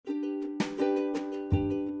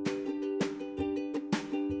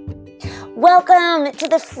Welcome to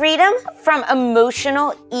the Freedom from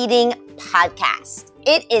Emotional Eating podcast.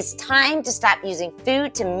 It is time to stop using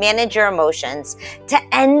food to manage your emotions, to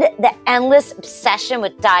end the endless obsession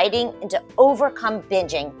with dieting, and to overcome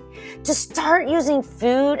binging, to start using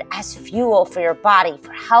food as fuel for your body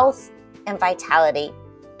for health and vitality.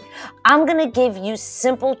 I'm going to give you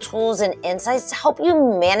simple tools and insights to help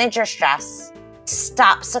you manage your stress, to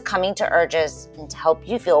stop succumbing to urges, and to help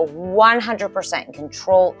you feel 100% in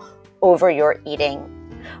control over your eating.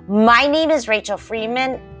 My name is Rachel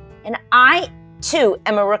Friedman, and I too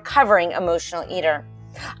am a recovering emotional eater.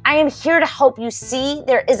 I am here to help you see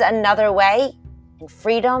there is another way, and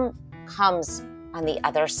freedom comes on the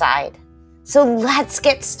other side. So let's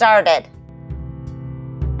get started.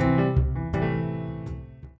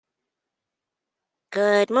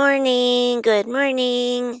 Good morning. Good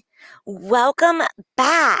morning. Welcome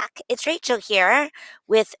back. It's Rachel here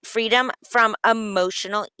with Freedom from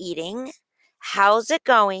Emotional Eating. How's it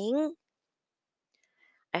going?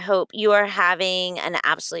 I hope you are having an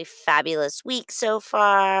absolutely fabulous week so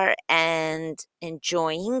far and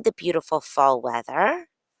enjoying the beautiful fall weather.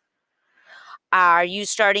 Are you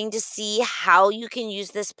starting to see how you can use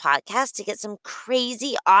this podcast to get some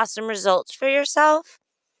crazy awesome results for yourself?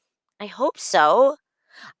 I hope so.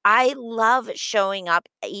 I love showing up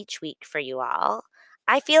each week for you all.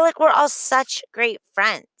 I feel like we're all such great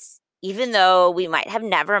friends, even though we might have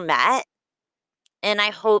never met. And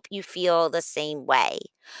I hope you feel the same way.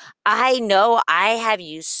 I know I have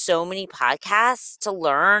used so many podcasts to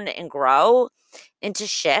learn and grow and to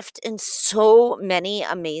shift in so many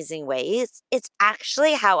amazing ways. It's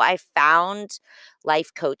actually how I found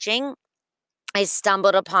life coaching. I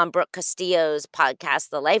stumbled upon Brooke Castillo's podcast,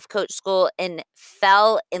 The Life Coach School, and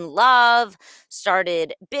fell in love,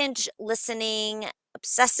 started binge listening,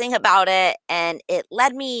 obsessing about it, and it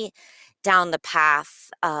led me down the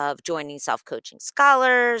path of joining self-coaching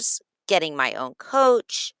scholars, getting my own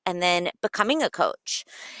coach, and then becoming a coach.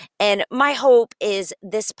 And my hope is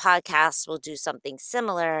this podcast will do something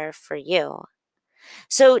similar for you.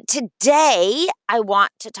 So today I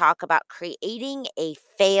want to talk about creating a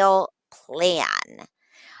fail plan.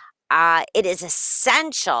 It is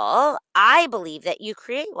essential, I believe, that you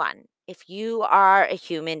create one if you are a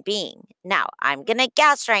human being. Now, I'm going to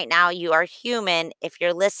guess right now you are human if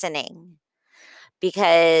you're listening,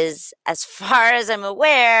 because as far as I'm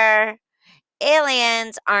aware,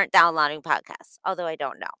 aliens aren't downloading podcasts, although I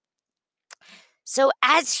don't know. So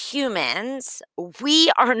as humans,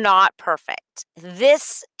 we are not perfect.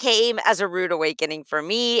 This came as a rude awakening for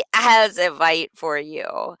me, as a invite for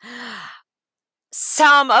you.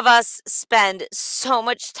 Some of us spend so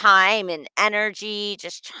much time and energy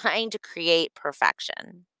just trying to create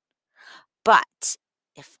perfection. But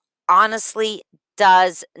if honestly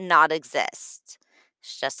does not exist,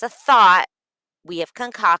 it's just a thought we have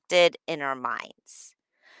concocted in our minds.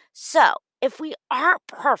 So if we aren't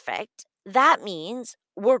perfect, that means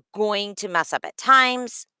we're going to mess up at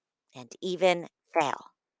times and even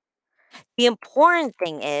fail. The important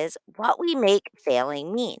thing is what we make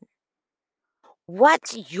failing mean.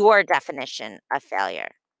 What's your definition of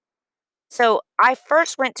failure? So I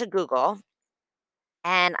first went to Google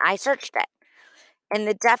and I searched it. And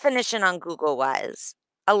the definition on Google was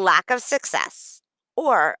a lack of success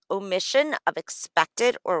or omission of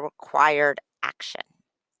expected or required action.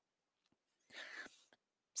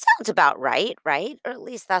 Sounds about right, right? Or at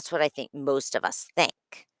least that's what I think most of us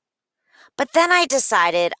think. But then I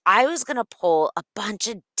decided I was going to pull a bunch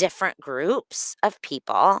of different groups of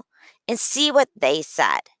people and see what they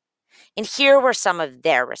said. And here were some of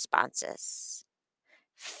their responses.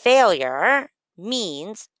 Failure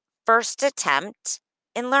means first attempt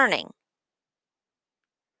in learning.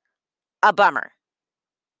 A bummer.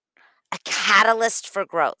 A catalyst for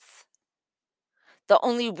growth. The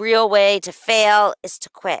only real way to fail is to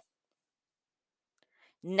quit.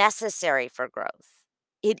 Necessary for growth.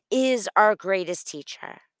 It is our greatest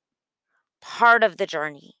teacher. Part of the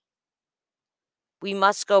journey. We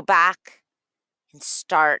must go back and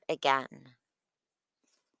start again.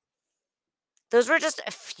 Those were just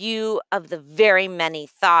a few of the very many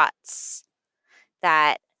thoughts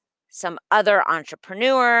that some other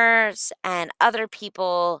entrepreneurs and other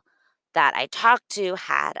people that I talked to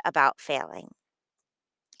had about failing.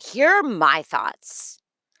 Here are my thoughts.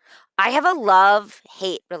 I have a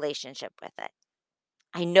love-hate relationship with it.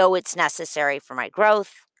 I know it's necessary for my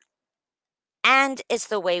growth, and it's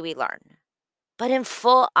the way we learn. But in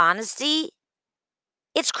full honesty,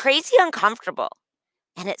 it's crazy uncomfortable,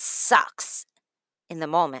 and it sucks in the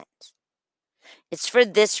moment. It's for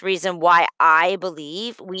this reason why I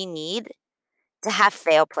believe we need to have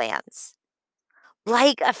fail plans.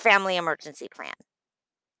 like a family emergency plan,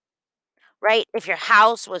 right? If your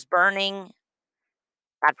house was burning,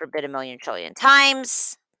 God forbid, a million trillion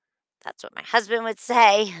times, that's what my husband would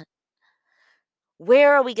say.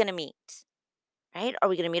 Where are we going to meet? Right? Are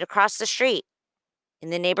we going to meet across the street in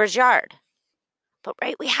the neighbor's yard? But,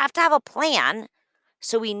 right, we have to have a plan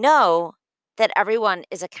so we know that everyone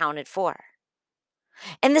is accounted for.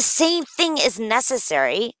 And the same thing is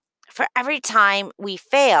necessary for every time we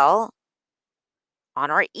fail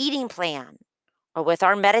on our eating plan or with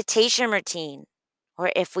our meditation routine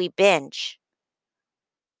or if we binge.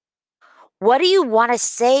 What do you want to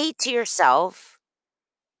say to yourself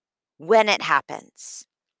when it happens?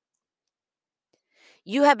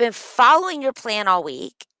 You have been following your plan all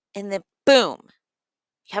week and then boom,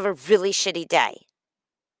 you have a really shitty day.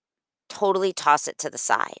 Totally toss it to the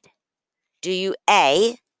side. Do you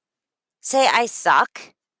A, say I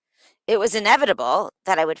suck? It was inevitable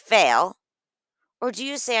that I would fail. Or do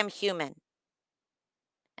you say I'm human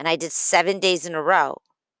and I did 7 days in a row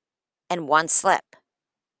and one slip?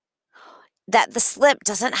 That the slip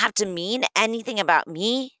doesn't have to mean anything about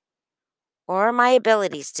me or my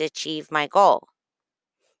abilities to achieve my goal.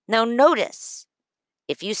 Now, notice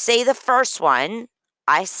if you say the first one,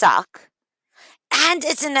 I suck, and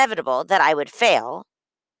it's inevitable that I would fail,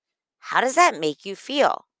 how does that make you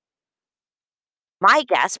feel? My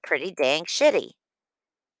guess, pretty dang shitty.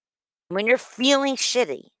 When you're feeling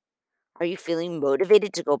shitty, are you feeling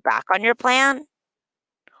motivated to go back on your plan?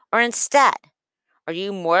 Or instead, are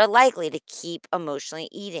you more likely to keep emotionally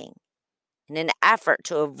eating in an effort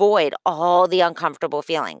to avoid all the uncomfortable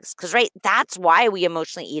feelings? Because, right, that's why we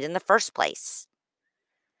emotionally eat in the first place.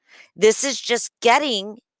 This is just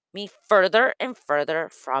getting me further and further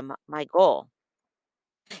from my goal.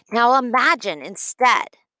 Now, imagine instead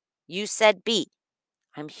you said B,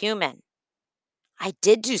 I'm human. I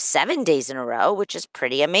did do 7 days in a row, which is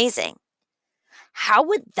pretty amazing. How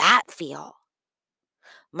would that feel?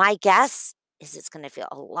 My guess is it's going to feel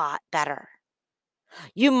a lot better.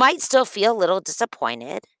 You might still feel a little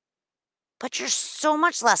disappointed, but you're so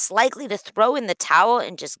much less likely to throw in the towel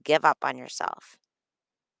and just give up on yourself.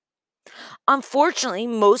 Unfortunately,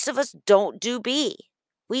 most of us don't do B.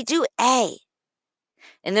 We do A.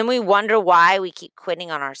 And then we wonder why we keep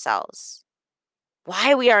quitting on ourselves,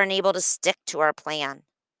 why we are unable to stick to our plan.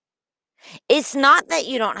 It's not that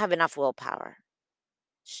you don't have enough willpower,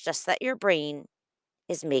 it's just that your brain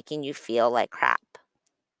is making you feel like crap.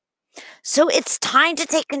 So it's time to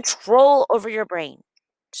take control over your brain.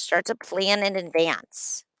 Start to plan in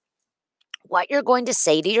advance what you're going to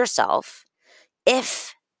say to yourself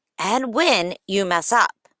if and when you mess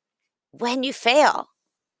up, when you fail.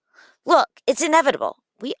 Look, it's inevitable.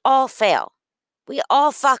 We all fail. We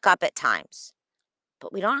all fuck up at times,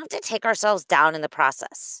 but we don't have to take ourselves down in the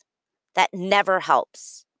process. That never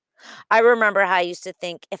helps. I remember how I used to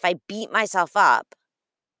think if I beat myself up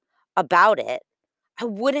about it, I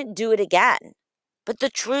wouldn't do it again. But the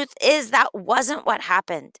truth is that wasn't what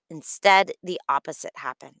happened. Instead, the opposite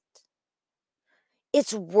happened.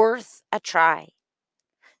 It's worth a try.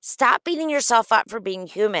 Stop beating yourself up for being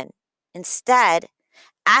human. Instead,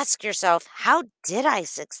 ask yourself, how did I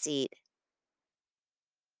succeed?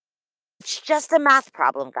 It's just a math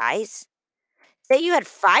problem, guys. Say you had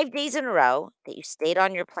 5 days in a row that you stayed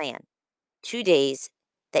on your plan, 2 days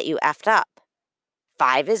that you effed up.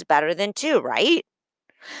 5 is better than 2, right?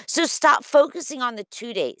 So stop focusing on the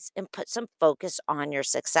 2 days and put some focus on your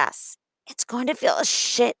success. It's going to feel a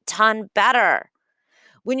shit ton better.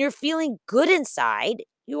 When you're feeling good inside,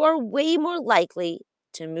 you are way more likely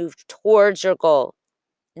to move towards your goal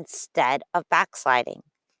instead of backsliding.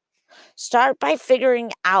 Start by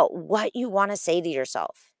figuring out what you want to say to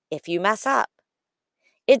yourself if you mess up.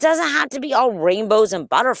 It doesn't have to be all rainbows and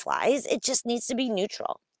butterflies, it just needs to be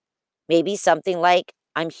neutral. Maybe something like,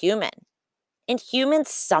 I'm human, and humans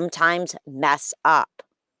sometimes mess up,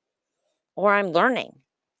 or I'm learning.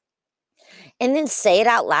 And then say it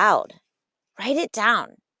out loud, write it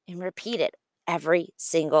down, and repeat it every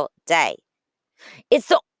single day. It's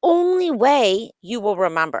the only way you will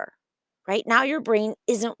remember. Right now, your brain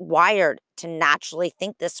isn't wired to naturally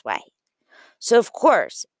think this way. So, of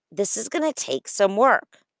course, this is going to take some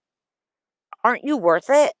work. Aren't you worth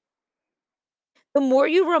it? The more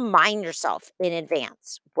you remind yourself in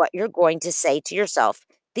advance what you're going to say to yourself,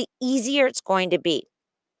 the easier it's going to be.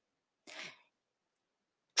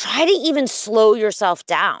 Try to even slow yourself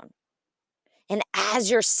down. And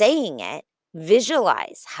as you're saying it,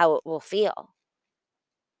 visualize how it will feel.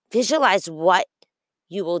 Visualize what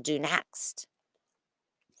you will do next.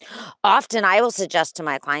 Often, I will suggest to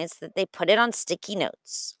my clients that they put it on sticky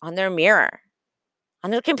notes, on their mirror,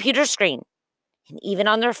 on their computer screen, and even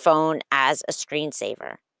on their phone as a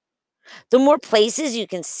screensaver. The more places you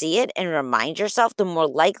can see it and remind yourself, the more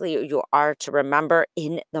likely you are to remember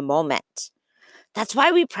in the moment. That's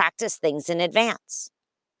why we practice things in advance.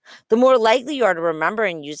 The more likely you are to remember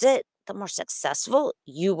and use it, the more successful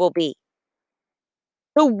you will be.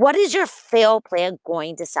 So, what is your fail plan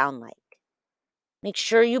going to sound like? Make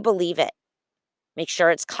sure you believe it. Make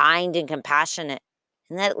sure it's kind and compassionate,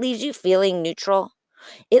 and that it leaves you feeling neutral,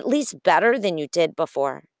 at least better than you did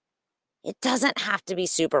before. It doesn't have to be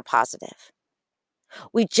super positive.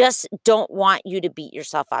 We just don't want you to beat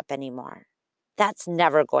yourself up anymore. That's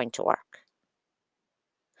never going to work.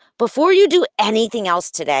 Before you do anything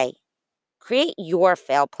else today, create your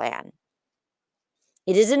fail plan.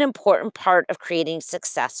 It is an important part of creating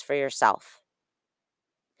success for yourself.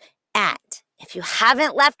 And if you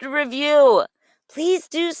haven't left a review, please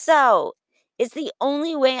do so. It's the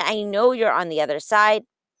only way I know you're on the other side,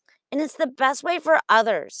 and it's the best way for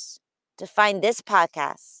others to find this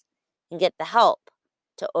podcast and get the help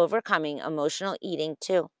to overcoming emotional eating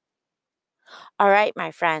too. All right,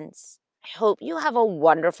 my friends, I hope you have a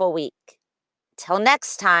wonderful week. Till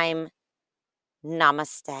next time,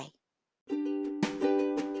 namaste.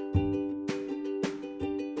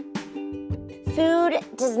 Food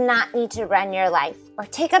does not need to run your life or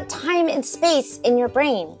take up time and space in your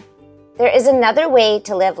brain. There is another way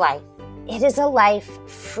to live life. It is a life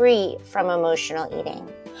free from emotional eating.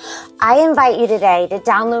 I invite you today to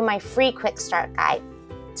download my free quick start guide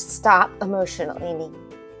to stop emotional eating.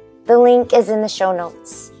 The link is in the show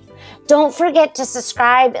notes. Don't forget to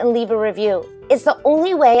subscribe and leave a review. It's the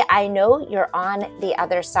only way I know you're on the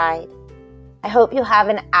other side. I hope you have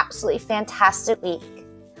an absolutely fantastic week.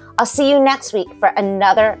 I'll see you next week for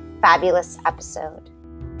another fabulous episode.